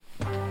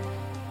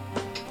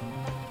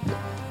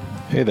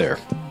Hey there.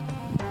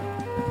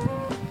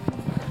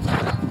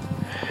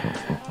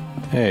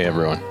 Hey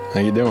everyone,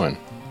 how you doing?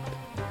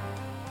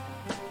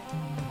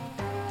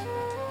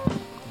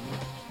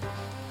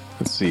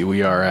 Let's see,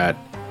 we are at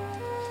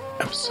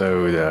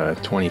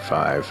episode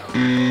 25.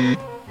 Or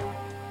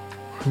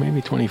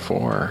maybe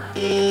 24.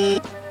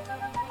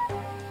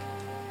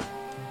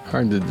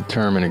 Hard to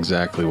determine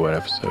exactly what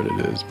episode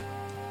it is.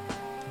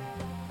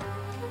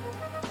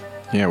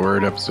 Yeah, we're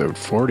at episode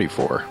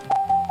 44.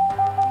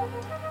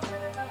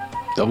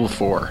 Double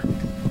 4.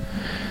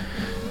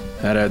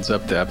 That adds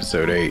up to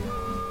episode 8.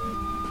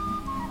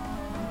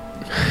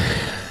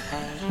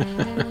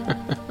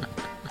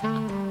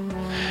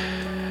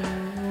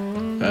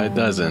 It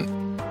doesn't.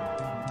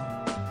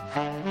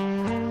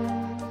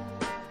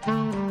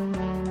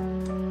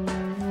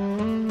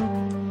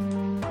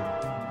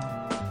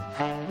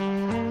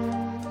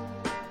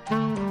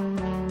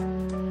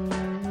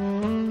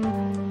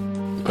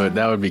 But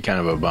that would be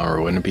kind of a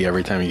bummer, wouldn't it be?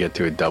 Every time you get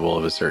to a double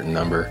of a certain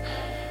number,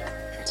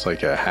 it's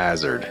like a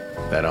hazard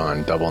that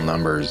on double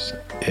numbers,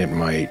 it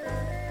might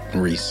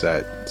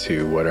reset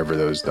to whatever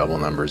those double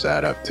numbers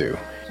add up to.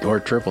 Or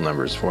triple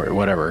numbers for it,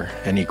 whatever,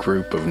 any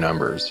group of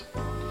numbers.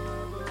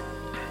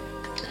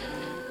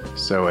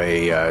 So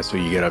so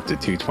you get up to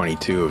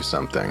 222 of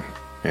something,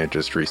 and it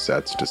just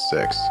resets to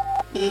 6.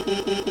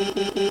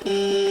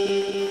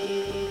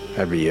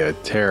 That'd be a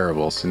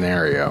terrible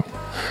scenario.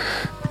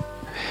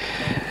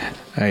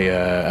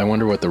 I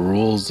wonder what the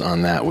rules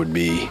on that would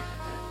be.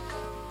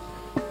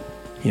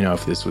 You know,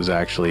 if this was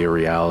actually a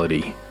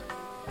reality,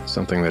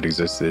 something that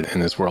existed in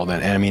this world.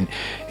 And I mean,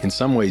 in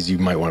some ways you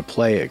might want to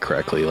play it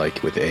correctly,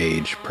 like with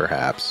age,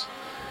 perhaps,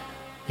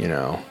 you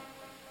know.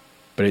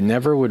 But it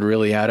never would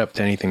really add up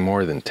to anything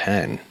more than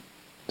 10.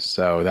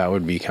 So that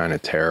would be kind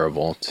of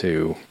terrible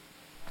to...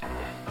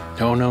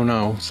 Oh,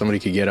 no. Somebody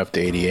could get up to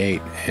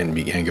 88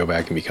 and go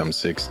back and become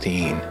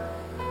 16.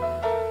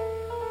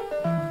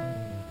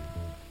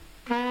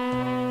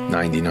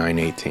 99,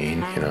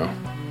 18, you know.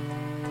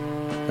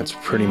 That's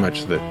pretty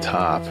much the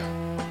top.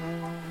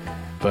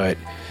 But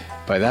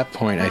by that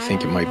point, I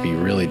think it might be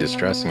really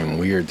distressing and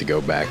weird to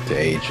go back to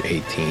age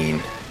 18. I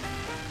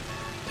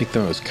think the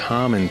most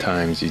common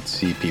times you'd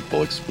see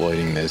people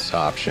exploiting this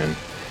option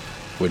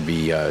would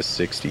be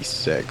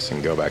 66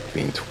 and go back to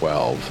being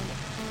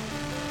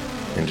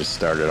 12 and just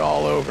start it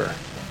all over.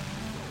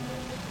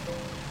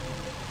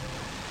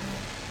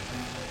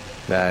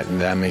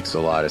 That makes a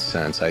lot of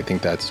sense. I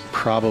think that's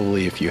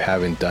probably, if you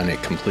haven't done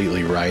it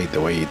completely right the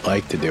way you'd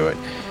like to do it,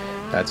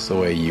 that's the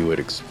way you would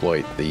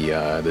exploit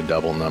the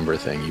double number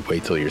thing. You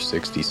wait till you're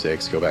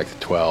 66, go back to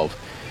 12,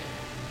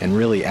 and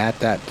really at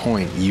that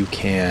point you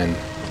can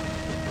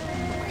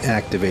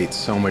activate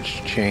so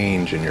much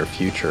change in your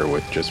future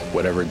with just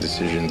whatever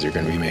decisions you're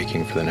going to be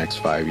making for the next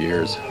 5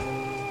 years.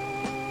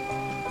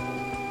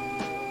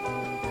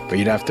 But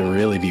you'd have to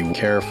really be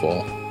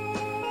careful,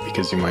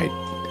 because you might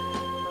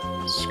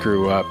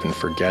screw up and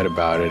forget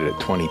about it at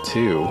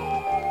 22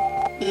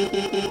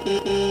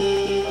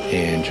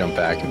 and jump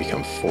back and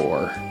become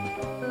 4.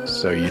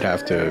 So you'd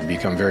have to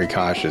become very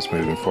cautious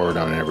moving forward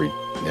on every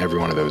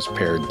one of those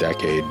paired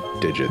decade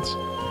digits.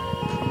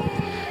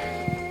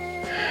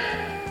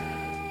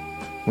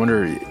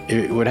 Wonder,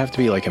 it would have to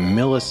be like a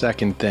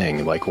millisecond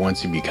thing. Like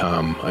once you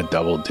become a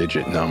double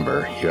digit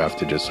number, you have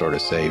to just sort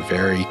of say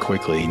very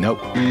quickly,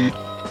 nope.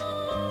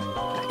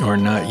 Or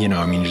not, you know,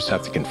 I mean, you just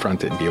have to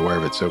confront it and be aware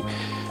of it. So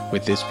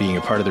with this being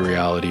a part of the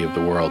reality of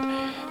the world,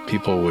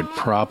 people would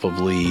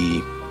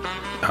probably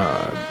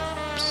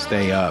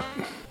stay up.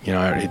 You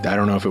know, I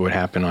don't know if it would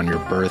happen on your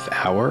birth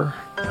hour.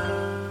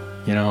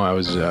 You know, I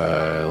was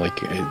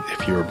like,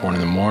 if you were born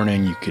in the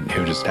morning, it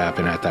would just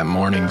happen at that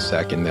morning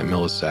second, that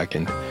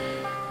millisecond.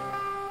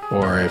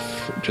 Or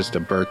if just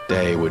a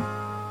birthday would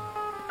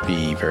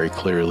be very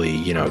clearly,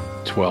 you know,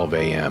 12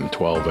 a.m.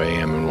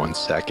 in 1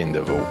 second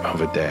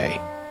of a day.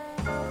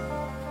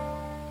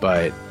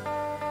 But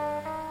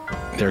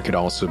there could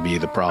also be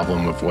the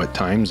problem of what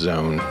time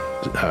zone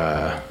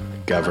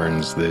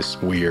governs this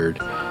weird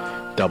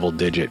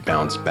double-digit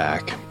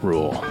bounce-back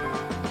rule.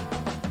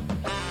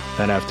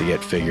 That'd have to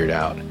get figured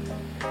out.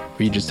 But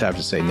you just have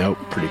to say nope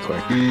pretty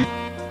quick.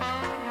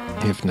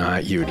 If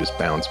not, you would just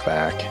bounce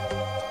back.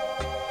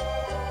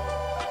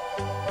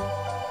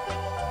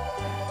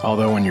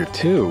 Although when you're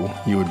 2,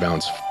 you would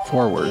bounce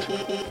forward.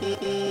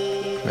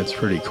 That's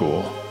pretty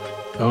cool.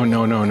 Oh,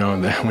 no.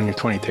 When you're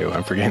 22,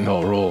 I'm forgetting the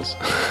whole rules.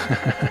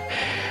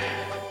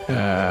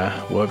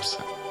 Whoops.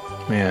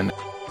 Man.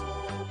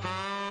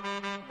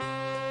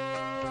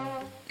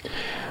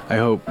 I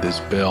hope this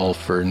bill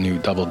for new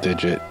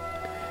double-digit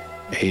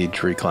age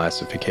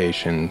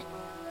reclassification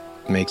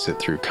makes it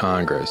through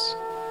Congress.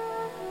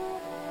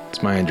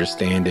 It's my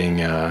understanding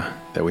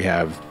that we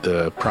have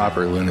the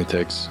proper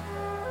lunatics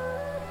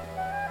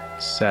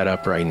set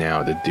up right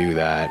now to do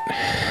that.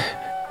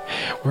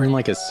 We're in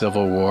like a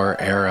Civil War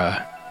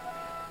era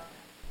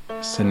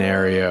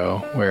scenario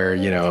where,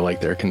 you know, like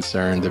they're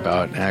concerned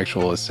about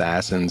actual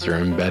assassins or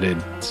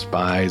embedded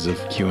spies of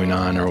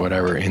QAnon or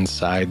whatever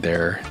inside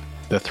there.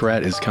 The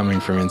threat is coming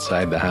from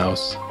inside the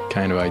house.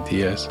 kind of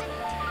ideas.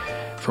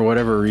 For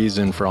whatever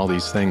reason, for all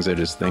these things, I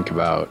just think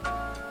about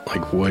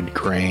like wood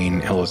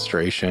grain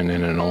illustration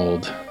in an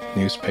old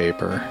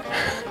newspaper,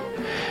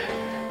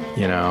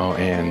 you know,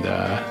 and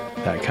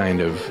that kind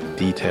of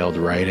detailed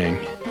writing.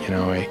 You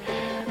know, a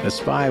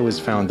spy was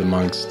found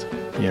amongst,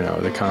 you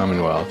know, the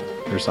Commonwealth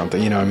or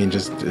something. You know, I mean,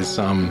 just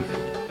some,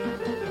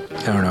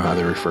 I don't know how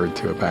they referred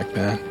to it back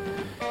then.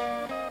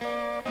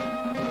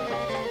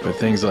 But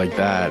things like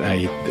that,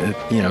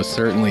 you know,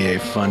 certainly a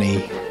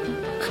funny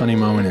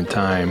moment in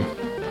time.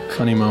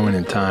 Funny moment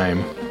in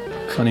time.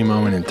 Funny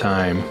moment in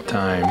time.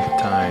 Time.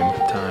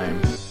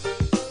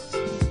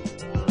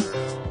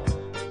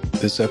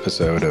 This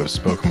episode of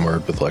Spoken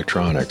Word with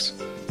Electronics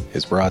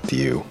is brought to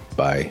you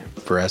by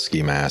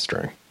Vareski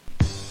Mastering.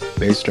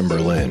 Based in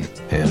Berlin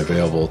and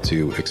available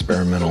to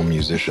experimental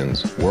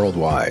musicians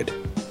worldwide,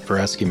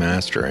 Vareski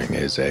Mastering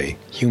is a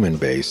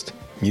human-based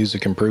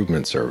music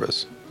improvement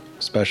service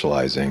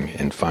specializing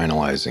in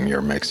finalizing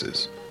your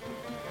mixes.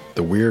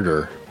 The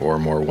weirder or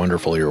more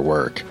wonderful your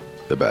work,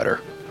 the better.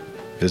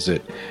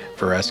 Visit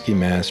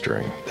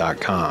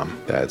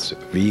VareskiMastering.com. That's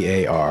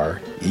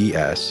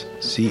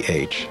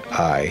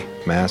VARESCHI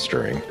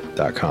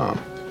Mastering.com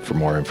for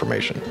more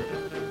information.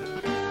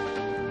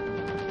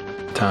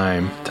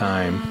 Time.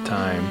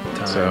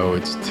 So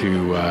it's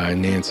to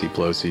Nancy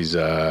Pelosi's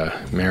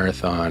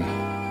marathon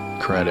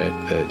credit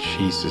that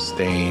she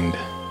sustained,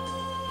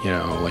 you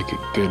know, like a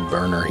good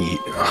burner heat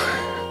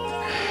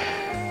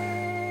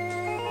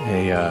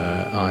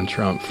on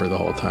Trump for the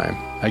whole time.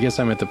 I guess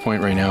I'm at the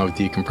point right now of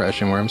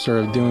decompression where I'm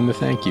sort of doing the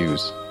thank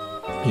yous.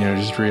 You know,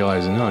 just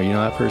realizing, oh, you know,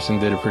 that person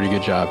did a pretty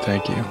good job,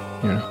 thank you.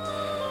 You know,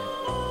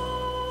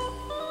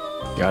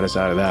 got us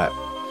out of that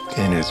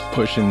and is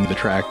pushing the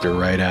tractor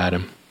right at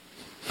him.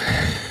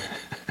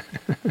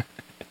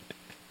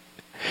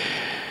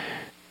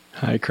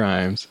 High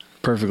crimes.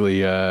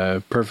 Perfectly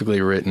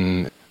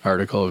written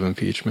article of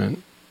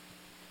impeachment.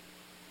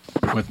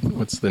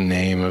 What's the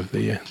name of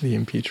the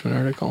impeachment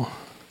article?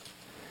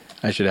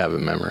 I should have it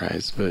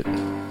memorized, but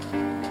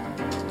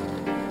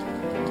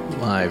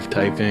live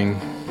typing.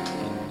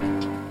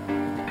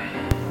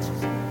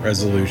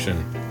 Resolution.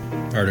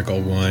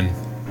 Article 1.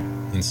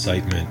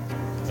 Incitement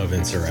of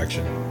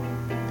insurrection.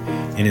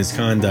 In his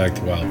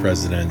conduct while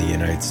President of the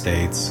United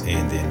States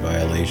and in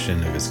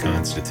violation of his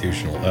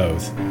constitutional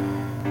oath,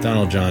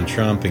 Donald John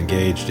Trump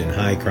engaged in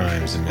high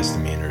crimes and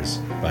misdemeanors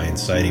by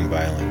inciting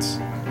violence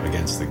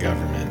against the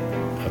government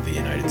of the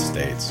United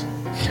States.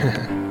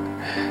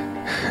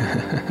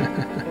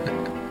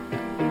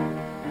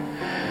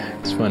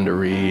 It's fun to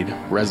read.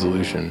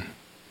 Resolution.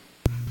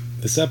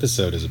 This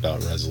episode is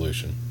about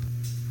resolution.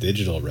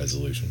 Digital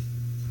resolution.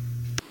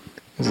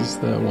 Is this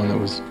the one that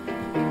was...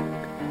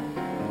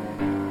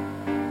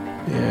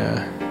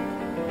 Yeah.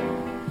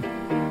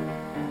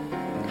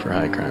 For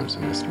high crimes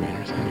and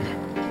misdemeanors, anyway.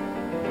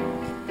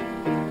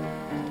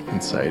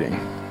 Inciting.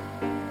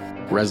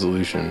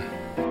 Resolution.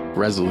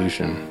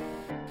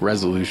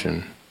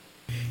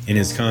 In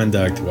his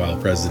conduct while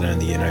President of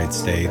the United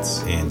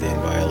States and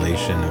in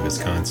violation of his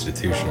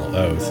constitutional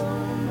oath,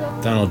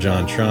 Donald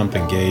John Trump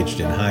engaged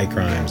in high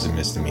crimes and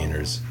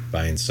misdemeanors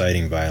by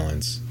inciting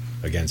violence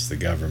against the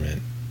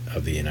government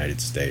of the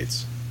United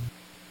States.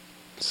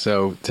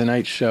 So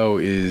tonight's show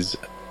is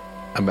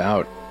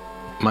about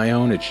my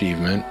own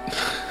achievement,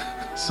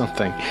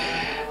 something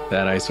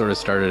that I sort of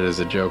started as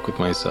a joke with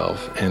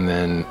myself and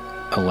then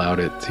allowed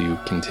it to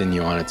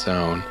continue on its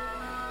own.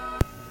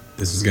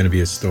 This is going to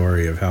be a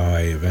story of how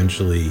I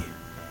eventually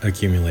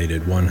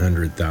accumulated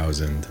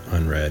 100,000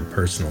 unread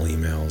personal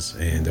emails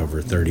and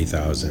over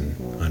 30,000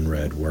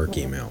 unread work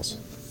emails.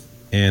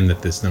 And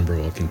that this number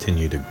will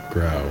continue to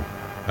grow.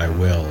 I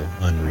will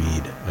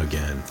unread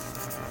again.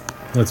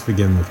 Let's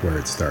begin with where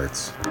it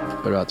starts.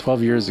 But about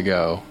 12 years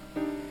ago,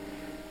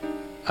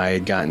 I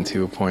had gotten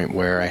to a point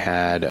where I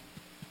had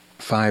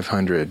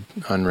 500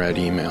 unread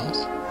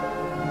emails.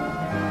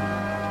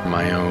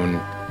 My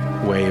own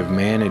way of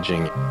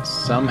managing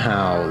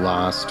somehow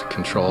lost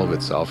control of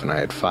itself, and I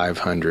had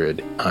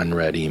 500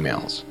 unread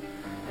emails.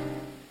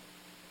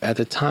 At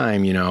the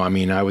time, you know, I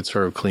mean, I would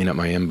sort of clean up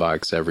my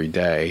inbox every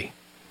day,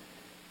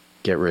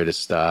 get rid of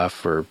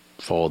stuff or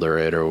folder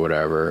it or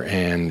whatever,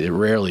 and it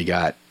rarely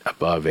got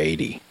above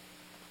 80.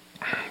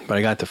 But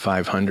I got to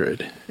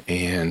 500,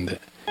 and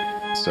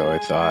so I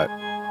thought,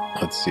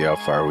 let's see how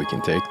far we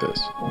can take this.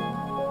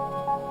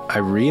 I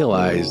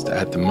realized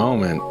at the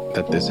moment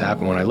that this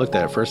happened, when I looked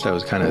at it, first I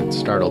was kind of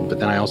startled, but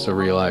then I also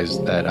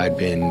realized that I'd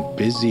been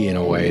busy in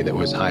a way that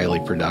was highly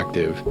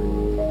productive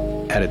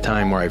at a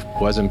time where I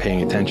wasn't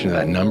paying attention to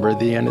that number at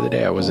the end of the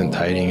day. I wasn't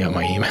tidying up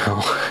my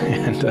email,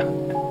 and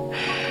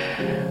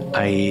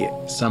I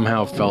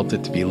somehow felt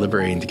it to be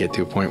liberating to get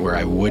to a point where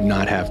I would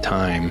not have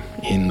time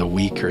in the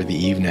week or the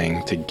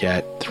evening to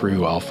get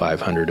through all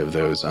 500 of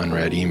those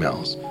unread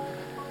emails.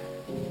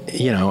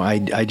 You know,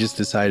 I just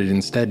decided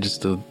instead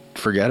just to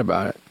forget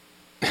about it.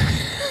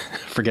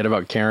 Forget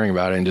about caring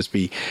about it and just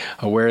be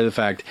aware of the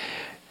fact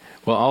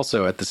Well,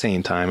 also at the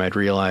same time, I'd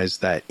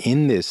realized that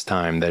in this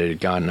time that it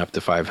had gotten up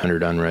to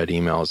 500 unread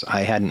emails,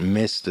 I hadn't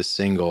missed a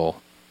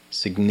single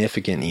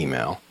significant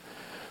email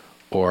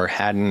or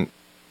hadn't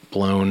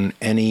blown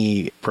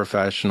any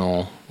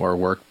professional or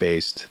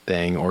work-based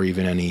thing or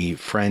even any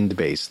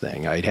friend-based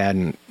thing. I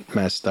hadn't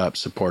messed up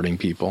supporting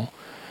people.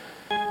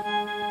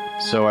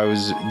 So I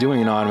was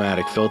doing an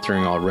automatic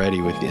filtering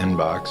already with the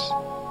inbox.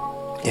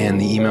 And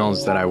the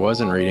emails that I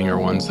wasn't reading are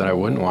ones that I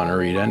wouldn't want to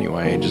read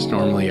anyway. Just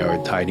normally I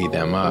would tidy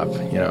them up,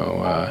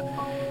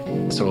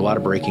 so a lot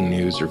of breaking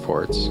news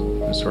reports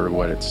is sort of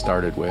what it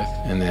started with.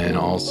 And then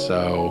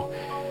also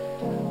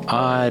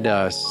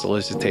odd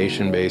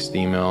solicitation-based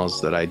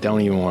emails that I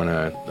don't even want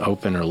to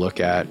open or look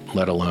at,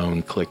 let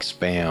alone click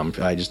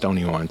spam. I just don't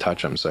even want to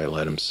touch them, so I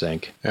let them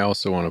sink. I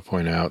also want to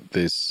point out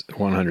this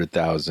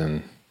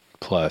 100,000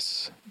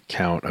 plus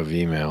count of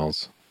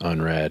emails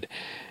unread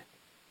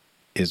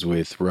is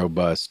with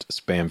robust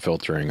spam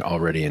filtering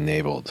already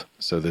enabled.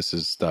 So this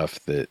is stuff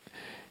that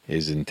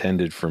is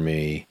intended for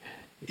me,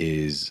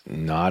 is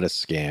not a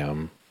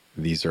scam.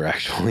 These are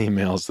actual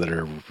emails that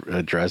are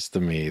addressed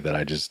to me that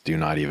I just do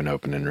not even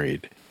open and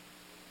read.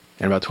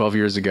 And about 12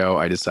 years ago,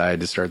 I decided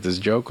to start this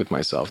joke with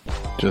myself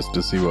just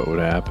to see what would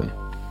happen.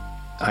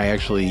 I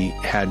actually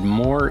had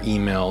more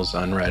emails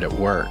unread at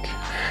work.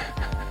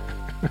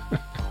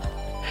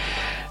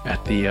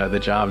 At the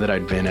job that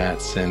I'd been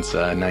at since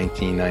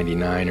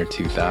 1999 or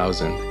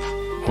 2000,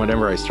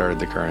 whenever I started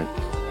the current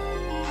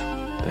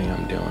thing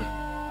I'm doing,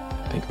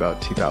 I think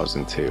about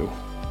 2002.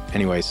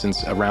 Anyway,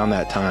 since around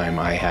that time,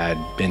 I had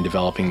been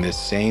developing this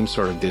same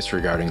sort of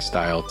disregarding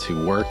style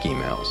to work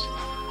emails.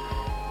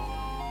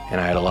 And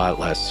I had a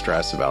lot less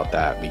stress about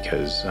that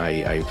because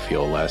I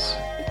feel less,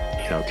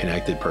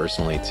 connected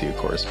personally to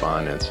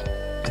correspondence.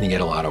 And you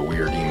get a lot of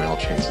weird email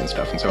chains and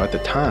stuff. And so at the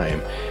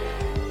time,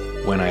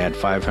 when I had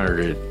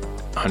 500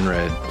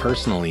 unread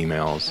personal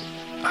emails,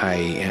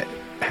 I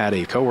had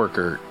a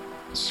coworker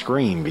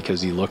scream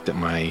because he looked at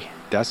my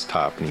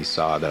desktop and he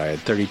saw that I had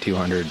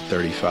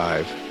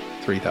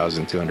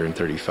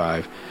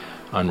 3,235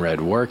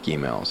 unread work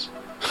emails.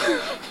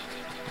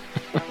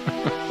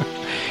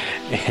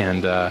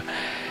 And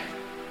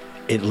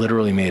it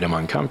literally made him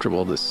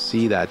uncomfortable to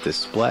see that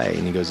display.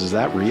 And he goes, "Is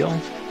that real?"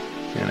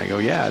 And I go,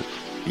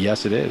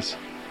 yes, it is.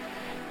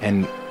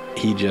 And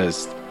he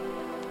just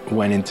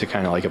went into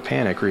kind of like a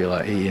panic,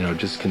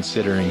 just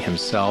considering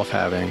himself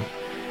having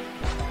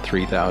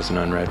 3,000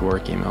 unread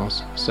work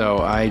emails. So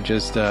I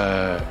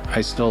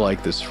still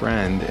like this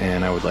friend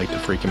and I would like to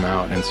freak him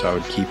out. And so I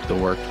would keep the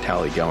work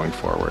tally going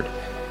forward.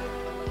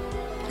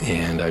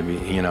 And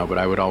but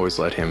I would always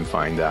let him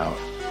find out.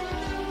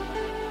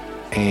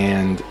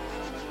 And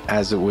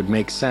as it would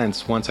make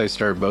sense, once I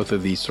started both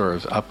of these sort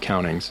of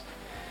upcountings,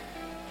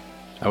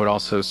 I would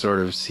also sort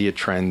of see a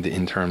trend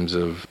in terms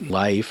of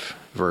life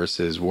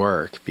versus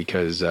work,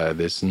 because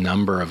this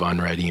number of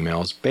unread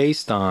emails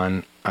based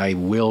on I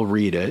will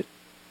read it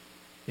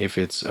if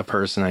it's a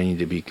person I need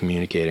to be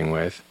communicating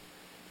with,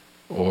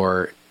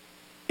 or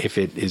if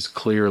it is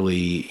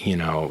clearly,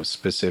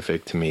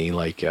 specific to me,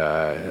 like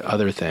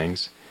other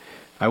things,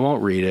 I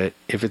won't read it.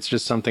 If it's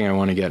just something I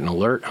want to get an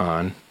alert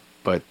on,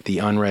 but the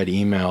unread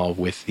email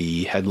with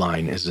the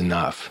headline is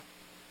enough.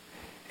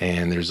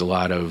 And there's a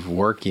lot of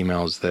work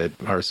emails that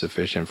are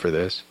sufficient for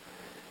this.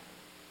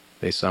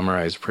 They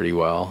summarize pretty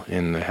well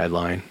in the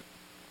headline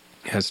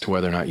as to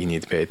whether or not you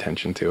need to pay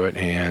attention to it.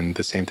 And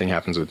the same thing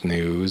happens with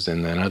news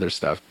and then other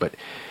stuff. But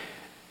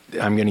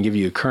I'm going to give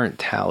you a current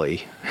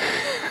tally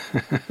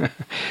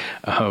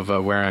of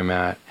where I'm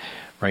at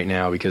right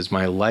now, because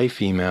my life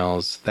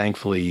emails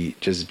thankfully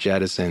just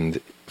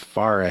jettisoned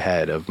far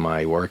ahead of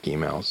my work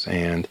emails.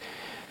 And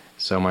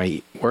so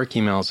my work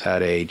emails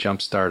had a jump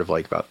start of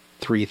like about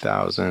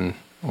 3,000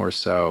 or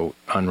so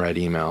unread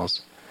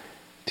emails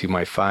to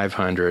my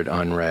 500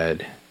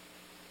 unread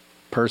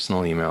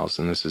personal emails.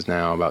 And this is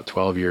now about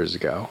 12 years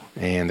ago.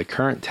 And the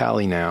current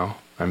tally now,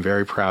 I'm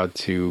very proud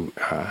to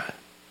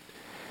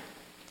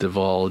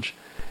divulge,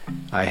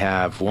 I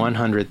have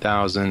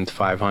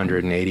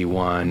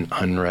 100,581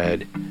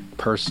 unread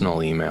personal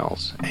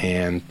emails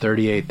and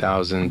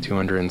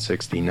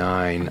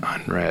 38,269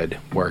 unread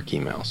work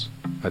emails.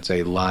 That's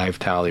a live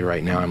tally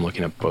right now. I'm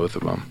looking at both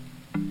of them.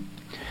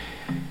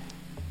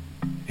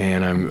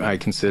 And I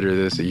consider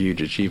this a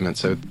huge achievement.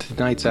 So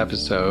tonight's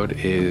episode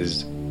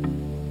is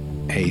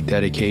a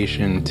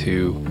dedication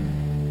to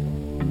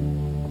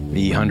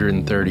the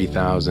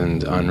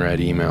 130,000 unread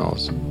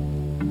emails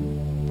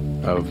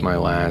of my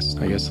the last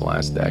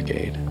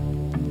decade. I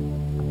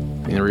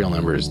mean, the real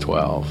number is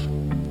 12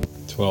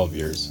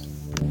 years.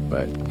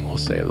 But we'll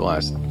say the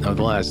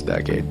last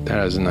decade. That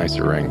has a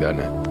nicer ring, doesn't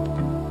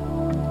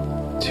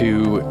it?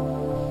 To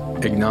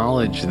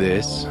acknowledge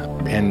this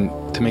and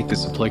to make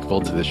this applicable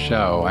to the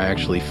show, I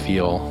actually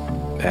feel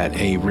that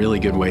a really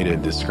good way to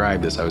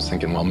describe this, I was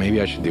thinking, well,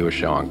 maybe I should do a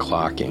show on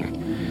clocking.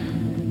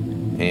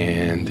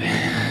 And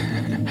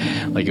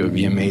like, it would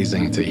be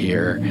amazing to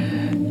hear,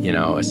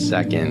 a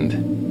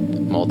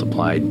second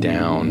multiplied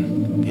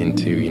down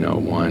into,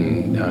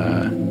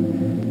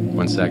 1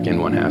 1 second,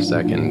 1/2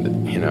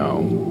 second, you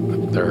know,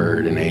 a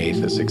third, an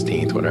eighth, a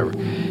 16th, whatever,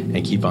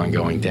 and keep on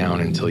going down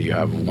until you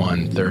have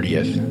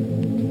 1/30th,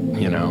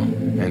 you know,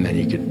 and then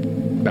you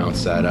could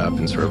bounce that up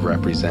and sort of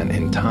represent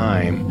in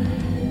time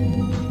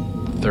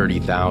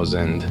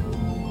 30,000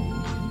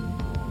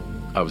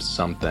 of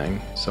something.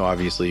 So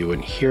obviously you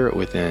wouldn't hear it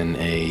within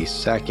a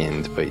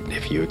second, but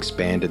if you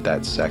expanded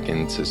that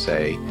second to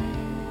say,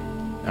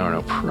 I don't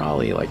know,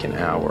 probably like an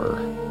hour,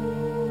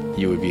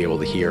 you would be able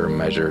to hear and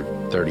measure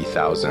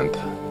 30,000th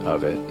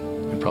of it.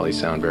 It'd probably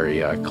sound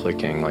very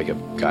clicking, like a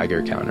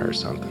Geiger counter or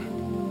something.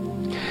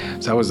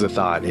 So that was the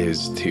thought,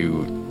 is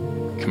to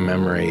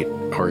commemorate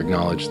or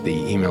acknowledge the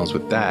emails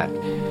with that.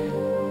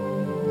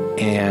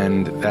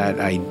 And that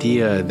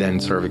idea then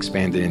sort of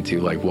expanded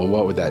into like, well,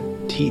 what would that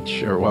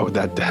teach, or what would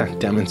that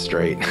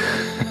demonstrate?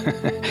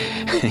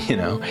 You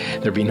know,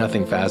 there'd be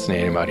nothing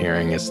fascinating about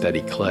hearing a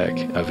steady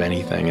click of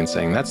anything and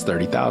saying, that's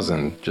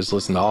 30,000, just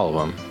listen to all of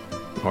them.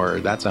 Or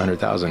that's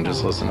 100,000,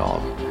 just listen to all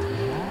of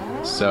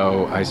them.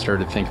 So I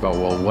started to think about,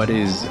 well, what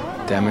is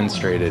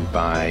demonstrated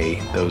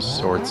by those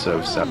sorts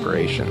of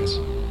separations?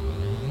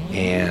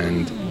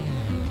 And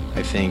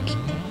I think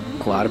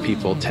a lot of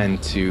people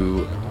tend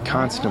to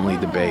constantly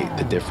debate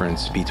the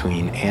difference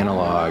between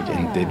analog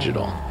and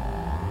digital.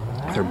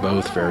 They're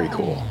both very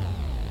cool,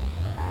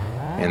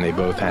 and they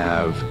both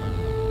have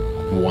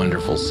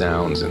wonderful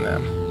sounds in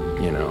them.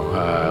 You know,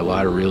 a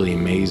lot of really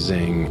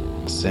amazing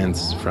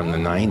synths from the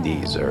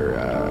 90s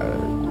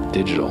are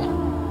digital.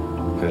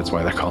 That's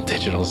why they're called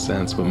digital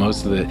synths. But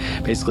most of the,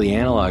 basically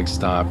analog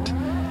stopped,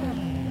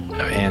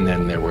 and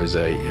then there was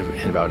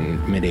in about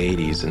mid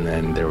 80s, and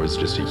then there was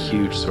just a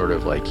huge sort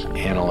of like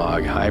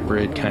analog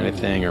hybrid kind of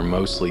thing, or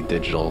mostly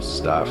digital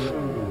stuff.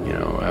 You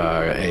know,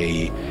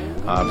 a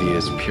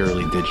obvious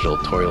purely digital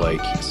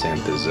toy-like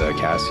synth is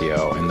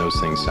Casio, and those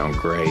things sound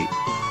great.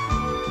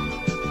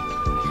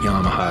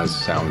 Yamahas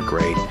sound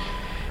great,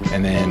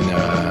 and then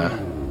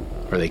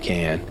or they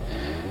can.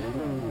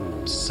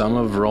 Some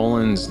of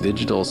Roland's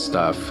digital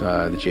stuff,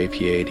 the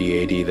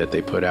JP8080 that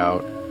they put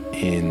out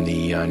in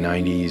the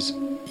 90s,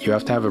 you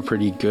have to have a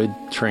pretty good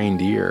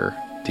trained ear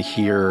to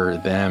hear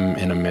them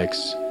in a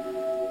mix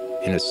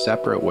in a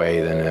separate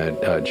way than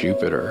a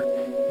Jupiter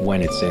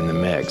when it's in the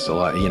mix. A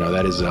lot, you know,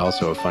 that is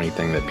also a funny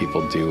thing that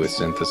people do with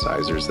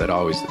synthesizers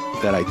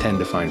that I tend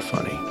to find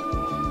funny,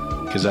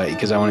 because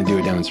I want to do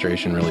a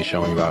demonstration really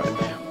showing about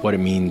what it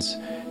means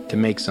to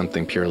make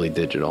something purely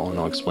digital, and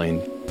I'll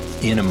explain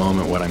in a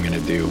moment what I'm going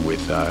to do with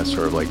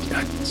sort of like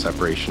a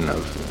separation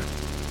of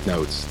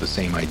notes, the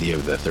same idea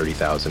of the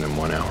 30,000 in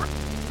 1 hour,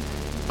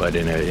 but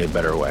in a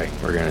better way.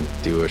 We're going to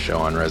do a show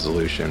on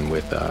resolution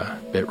with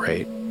bit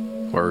rate,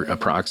 or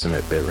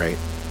approximate bit rate.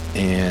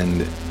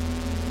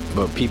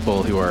 But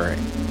people who are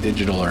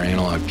digital or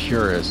analog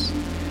purists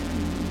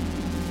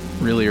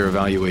really are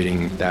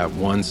evaluating that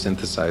one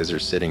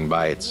synthesizer sitting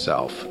by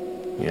itself,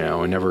 you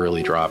know, and never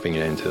really dropping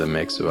it into the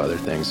mix of other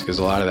things, because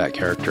a lot of that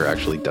character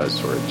actually does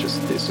sort of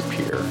just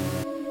disappear,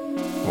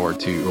 or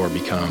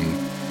become,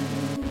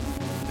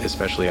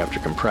 especially after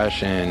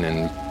compression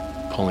and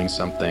pulling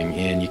something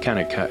in, you kind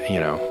of cut, you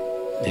know,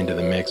 into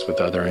the mix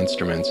with other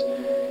instruments.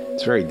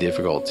 It's very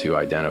difficult to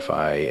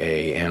identify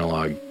a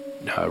analog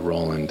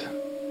Roland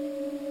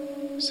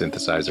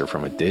synthesizer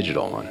from a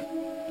digital one,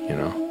 you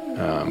know,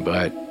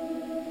 but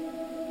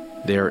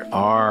there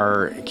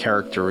are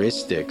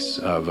characteristics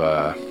of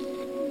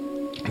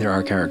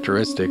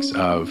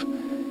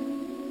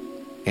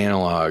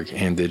analog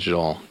and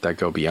digital that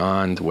go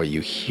beyond what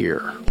you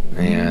hear,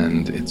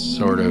 and it's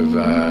sort of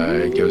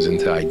it goes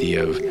into the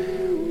idea of,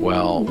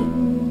 well,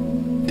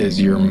 does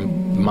your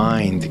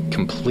mind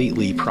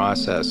completely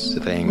process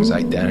things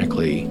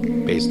identically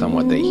based on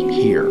what they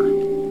hear,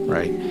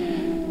 right?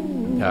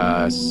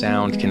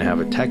 Sound can have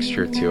a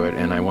texture to it,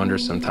 and I wonder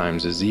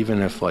sometimes is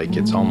even if like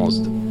it's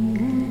almost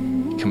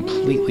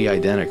completely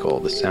identical,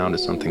 the sound of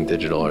something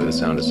digital or the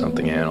sound of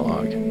something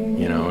analog.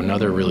 You know,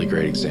 another really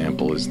great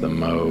example is the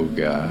Moog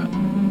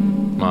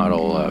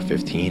Model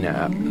 15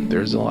 app.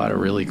 There's a lot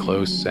of really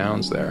close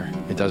sounds there.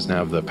 It doesn't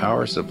have the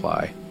power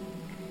supply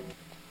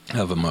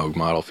of a Moog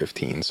Model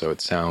 15, so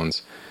it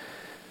sounds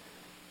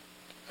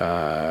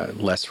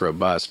less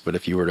robust, but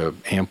if you were to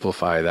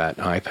amplify that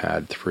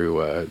iPad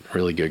through a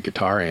really good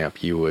guitar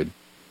amp, you would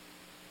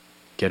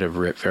get a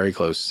very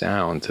close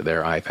sound to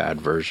their iPad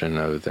version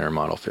of their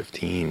Model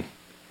 15,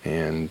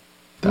 and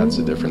that's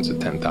a difference of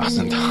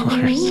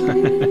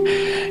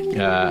 $10,000.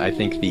 I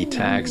think the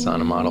tax on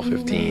a Model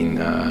 15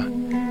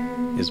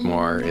 is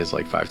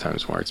like 5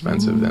 times more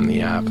expensive than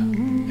the app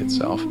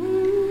itself.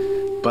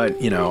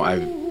 But you know,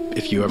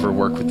 if you ever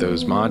work with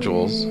those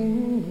modules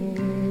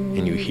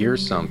and you hear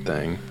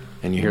something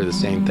and you hear the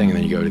same thing and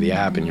then you go to the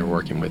app and you're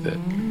working with it,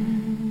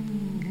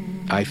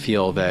 I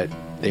feel that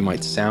they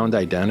might sound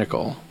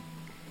identical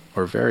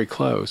or very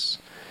close,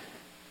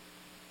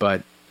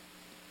 but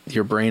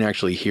your brain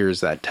actually hears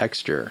that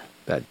texture,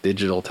 that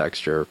digital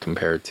texture,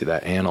 compared to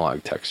that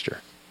analog texture.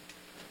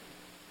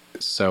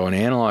 So an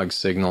analog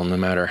signal, no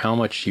matter how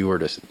much you were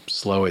to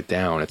slow it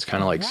down, it's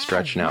kind of like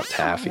stretching out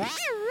taffy.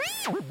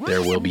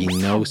 there will be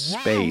no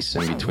space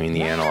in between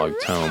the analog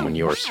tone when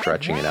you're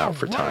stretching it out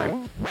for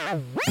time.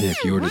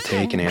 If you were to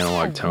take an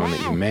analog tone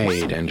that you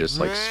made and just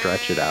like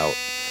stretch it out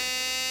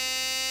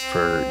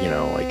for, you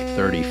know, like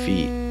 30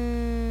 feet,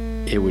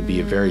 it would be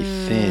a very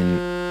thin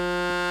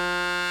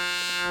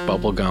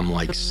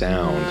bubblegum-like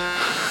sound,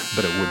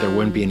 but there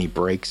wouldn't be any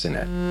breaks in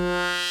it.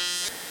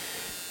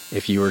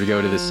 If you were to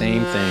go to the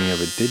same thing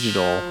of a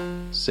digital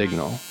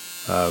signal,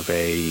 of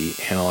a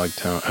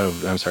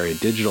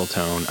digital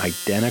tone,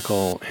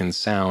 identical in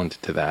sound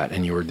to that,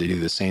 and you were to do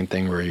the same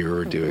thing where you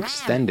were to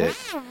extend it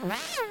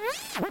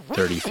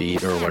 30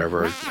 feet or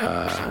whatever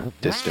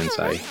distance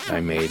I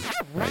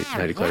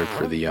declared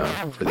for the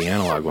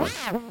analog one,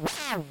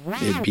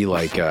 it'd be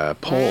like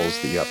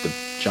poles that you have to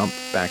jump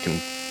back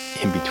in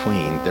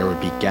between. There would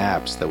be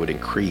gaps that would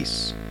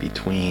increase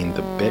between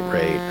the bit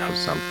rate of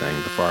something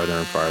the farther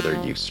and farther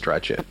you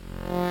stretch it.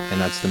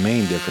 And that's the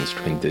main difference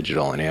between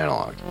digital and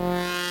analog,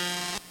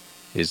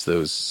 is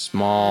those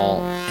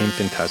small,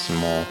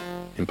 infinitesimal,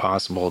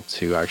 impossible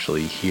to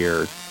actually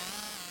hear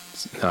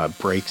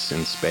breaks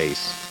in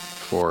space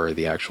for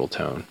the actual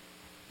tone,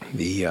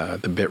 the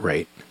bit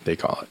rate, they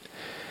call it.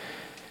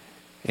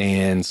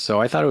 And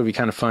so I thought it would be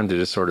kind of fun to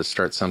just sort of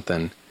start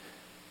something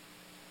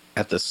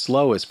at the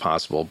slowest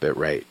possible bit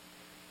rate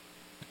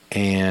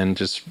and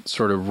just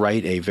sort of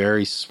write a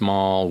very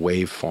small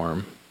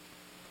waveform.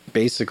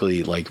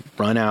 Basically, like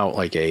run out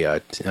like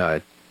an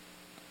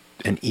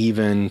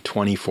even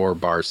 24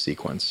 bar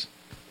sequence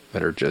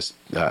that are just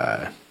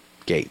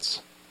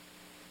gates.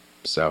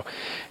 So,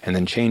 and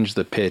then change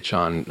the pitch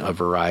on a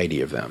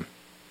variety of them.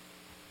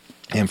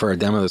 And for our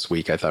demo this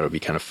week, I thought it would be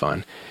kind of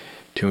fun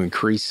to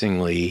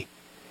increasingly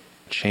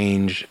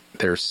change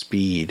their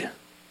speed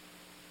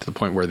to the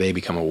point where they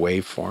become a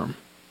waveform.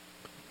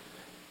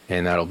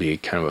 And that'll be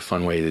kind of a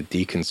fun way to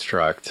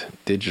deconstruct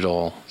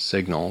digital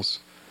signals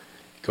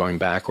going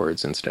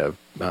backwards instead of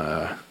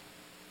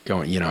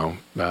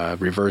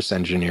reverse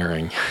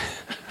engineering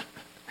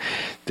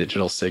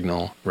digital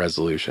signal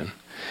resolution.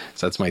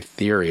 So that's my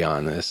theory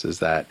on this, is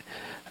that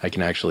I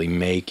can actually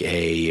make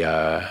a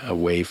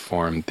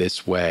waveform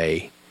this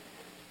way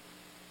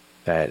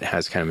that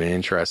has kind of an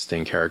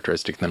interesting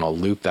characteristic. Then I'll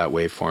loop that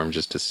waveform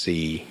just to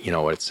see,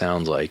 what it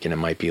sounds like. And it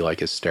might be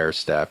like a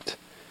stair-stepped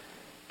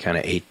kind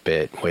of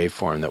 8-bit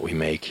waveform that we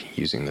make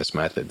using this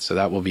method. So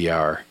that will be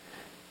our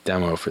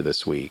demo for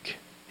this week.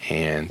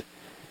 And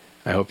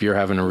I hope you're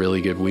having a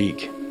really good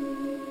week.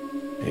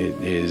 It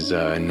is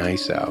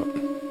nice out.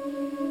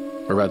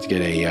 We're about to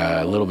get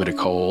a little bit of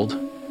cold.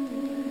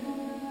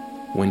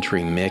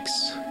 Wintry mix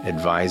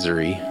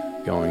advisory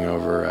going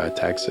over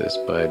Texas.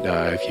 But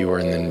if you were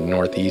in the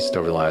Northeast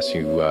over the last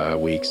few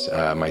weeks,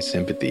 my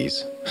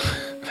sympathies.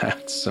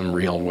 That's some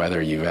real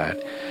weather you've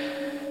had.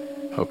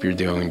 Hope you're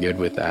doing good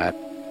with that.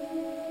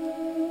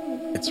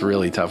 It's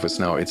really tough with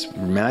snow. It's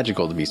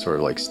magical to be sort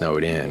of like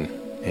snowed in.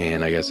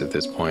 And I guess at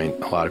this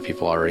point, a lot of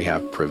people already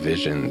have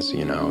provisions,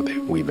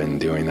 we've been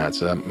doing that.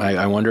 So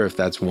I wonder if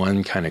that's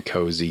one kind of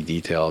cozy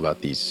detail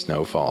about these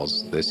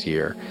snowfalls this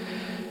year,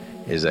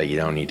 is that you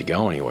don't need to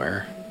go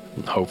anywhere.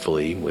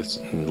 Hopefully,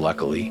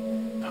 luckily,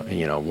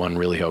 one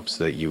really hopes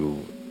that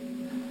you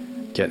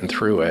getting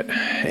through it,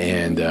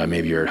 and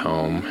maybe you're at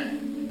home,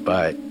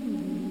 but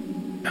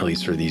at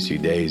least for these few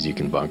days, you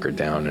can bunker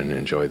down and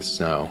enjoy the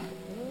snow.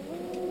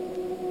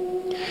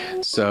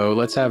 So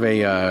let's have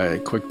a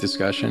quick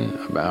discussion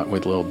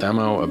with a little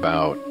demo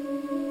about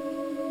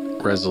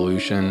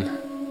resolution.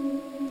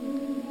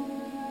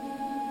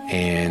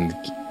 And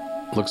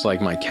looks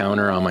like my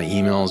counter on my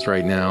emails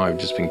right now, I've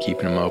just been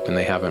keeping them open.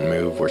 They haven't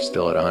moved. We're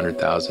still at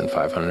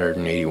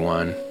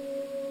 100,581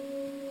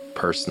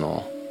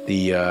 personal.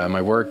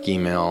 My work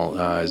email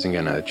isn't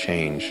going to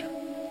change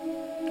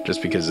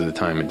just because of the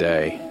time of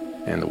day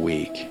and the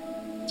week.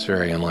 It's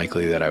very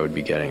unlikely that I would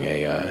be getting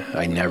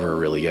I never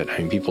really get,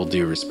 people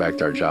do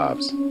respect our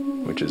jobs,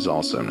 which is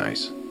also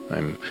nice.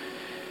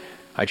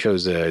 I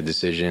chose a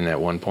decision at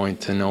one point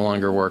to no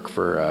longer work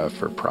for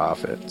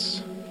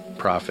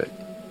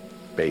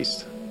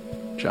profit-based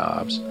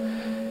jobs,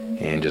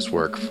 and just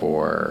work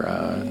for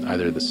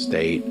either the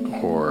state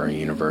or a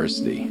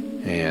university.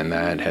 And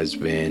that has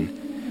been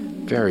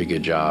very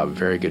good job,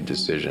 very good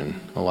decision.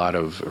 A lot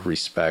of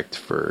respect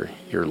for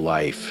your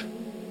life.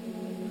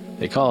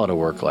 They call it a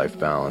work-life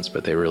balance,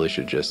 but they really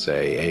should just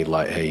say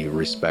a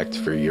respect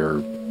for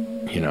your,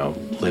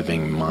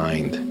 living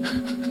mind.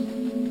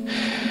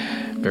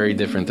 Very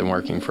different than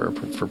working for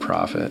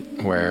profit,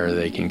 where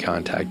they can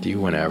contact you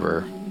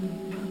whenever,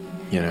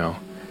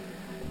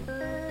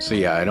 So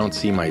yeah, I don't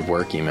see my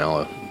work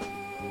email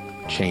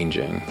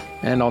changing.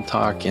 And I'll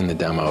talk in the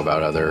demo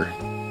about other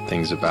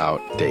things about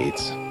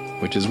dates,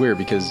 which is weird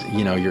because,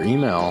 your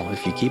email,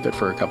 if you keep it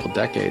for a couple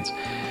decades,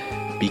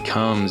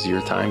 becomes your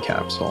time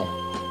capsule.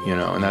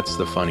 And that's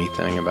the funny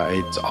thing about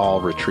it. It's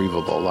all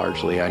retrievable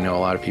largely. I know a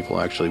lot of people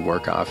actually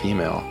work off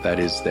email. That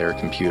is their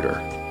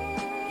computer.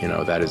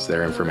 That is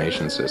their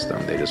information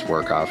system. They just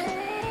work off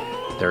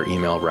their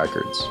email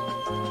records.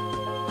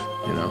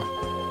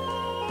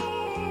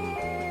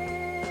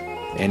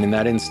 And in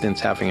that instance,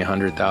 having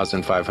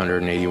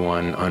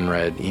 100,581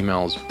 unread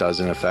emails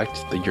doesn't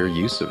affect your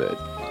use of it,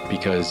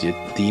 because the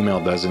email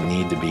doesn't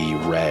need to be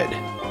read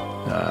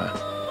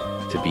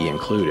to be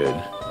included.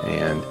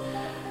 And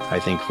I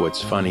think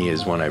what's funny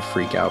is when I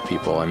freak out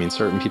people, I mean,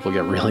 certain people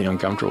get really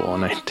uncomfortable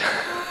and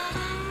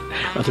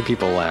other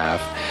people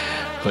laugh,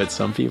 but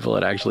some people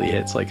it actually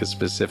hits like a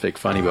specific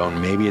funny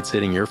bone. Maybe it's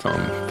hitting your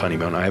phone funny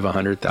bone. I have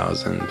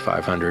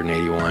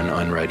 100,581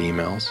 unread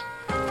emails.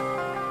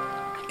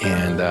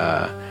 And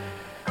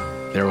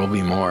there will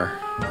be more.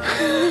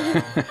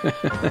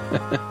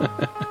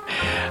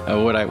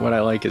 What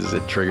I like is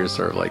it triggers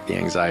sort of like the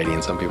anxiety.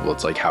 And some people,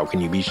 it's like, how can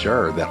you be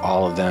sure that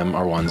all of them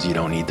are ones you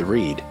don't need to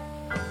read?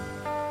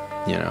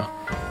 You know,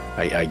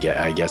 I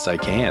guess I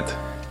can't.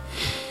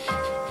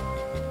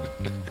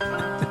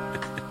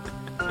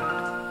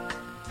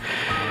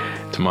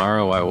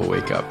 Tomorrow I will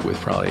wake up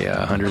with probably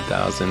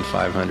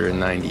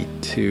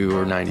 100,592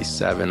 or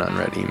 97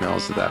 unread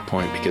emails at that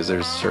point, because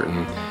there's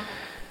certain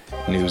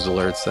news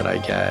alerts that I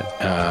get.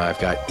 I've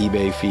got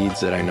eBay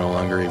feeds that I no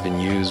longer even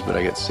use, but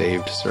I get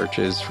saved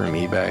searches from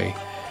eBay.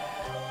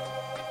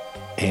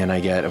 And I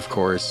get, of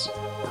course,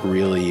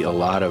 really a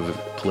lot of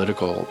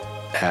political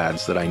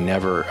ads that I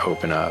never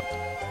open up.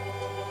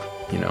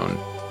 You know,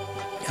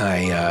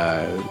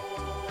 I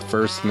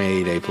first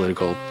made a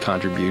political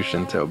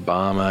contribution to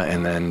Obama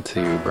and then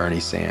to Bernie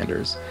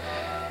Sanders.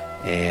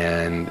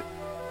 And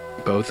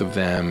both of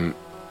them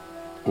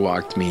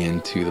walked me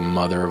into the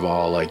mother of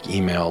all like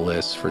email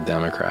lists for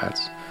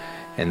Democrats.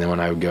 And then when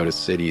I would go to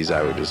cities,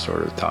 I would just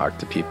sort of talk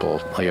to people.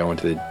 Like I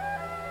went to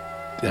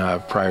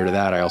prior to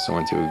that, I also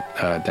went to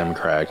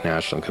Democratic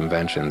National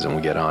Conventions and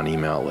would get on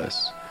email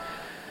lists.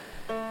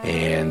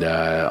 And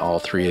all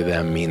three of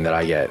them mean that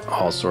I get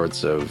all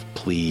sorts of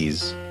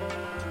please-based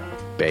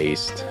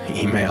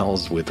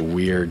emails with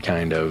weird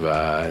kind of,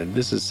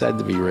 this is said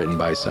to be written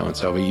by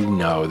so-and-so, but you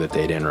know that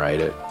they didn't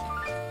write it.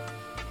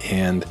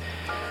 And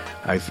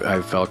I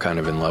felt kind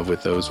of in love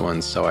with those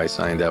ones, so I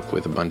signed up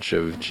with a bunch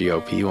of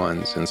GOP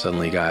ones and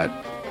suddenly got,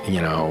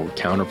 you know,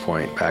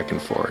 counterpoint back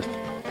and forth.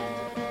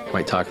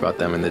 Might talk about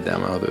them in the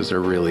demo. Those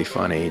are really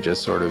funny,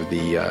 just sort of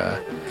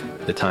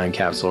the time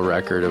capsule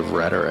record of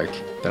rhetoric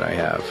that I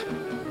have.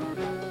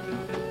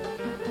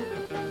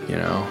 You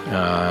know,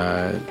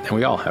 and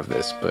we all have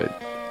this, but,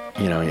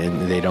 you know,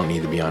 and they don't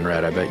need to be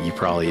unread. I bet you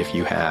probably, if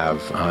you have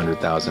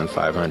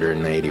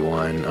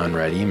 100,581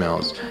 unread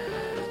emails,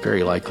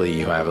 very likely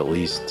you have at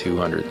least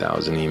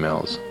 200,000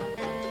 emails.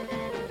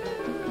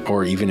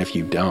 Or even if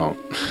you don't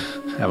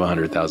have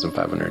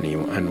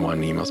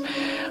 100,501 emails,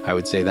 I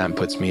would say that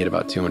puts me at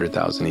about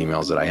 200,000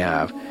 emails that I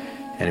have.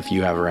 And if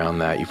you have around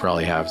that, you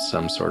probably have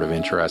some sort of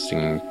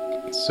interesting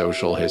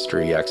social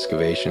history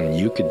excavation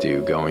you could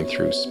do going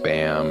through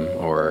spam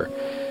or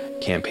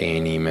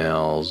campaign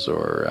emails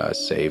or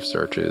save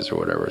searches or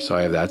whatever. So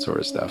I have that sort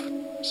of stuff.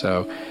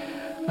 So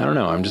I don't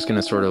know. I'm just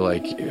going to sort of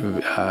like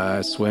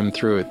swim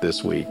through it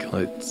this week.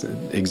 Let's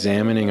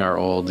examining our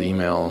old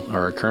email,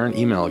 our current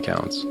email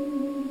accounts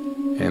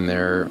and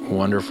their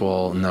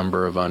wonderful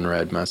number of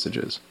unread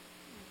messages.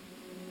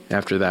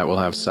 After that, we'll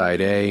have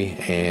side A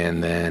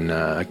and then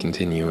a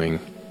continuing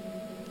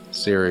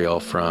serial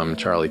from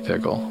Charlie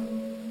Pickle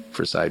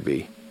for side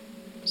B.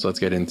 So let's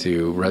get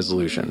into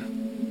resolution.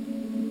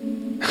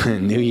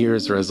 New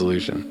Year's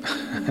resolution.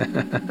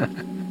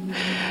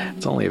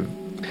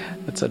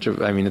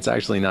 It's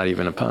actually not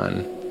even a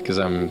pun because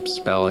I'm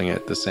spelling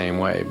it the same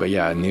way. But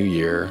yeah, New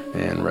Year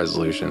and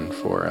resolution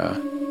for,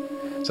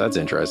 so that's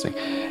interesting.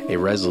 A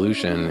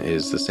resolution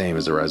is the same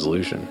as a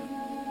resolution.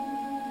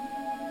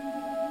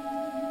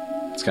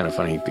 It's kind of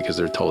funny because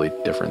they're totally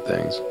different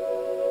things.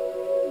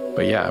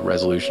 But yeah,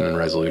 resolution and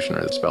resolution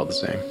are spelled the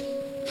same.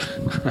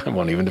 I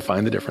won't even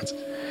define the difference.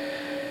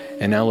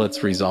 And now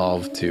let's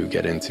resolve to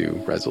get into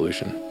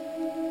resolution.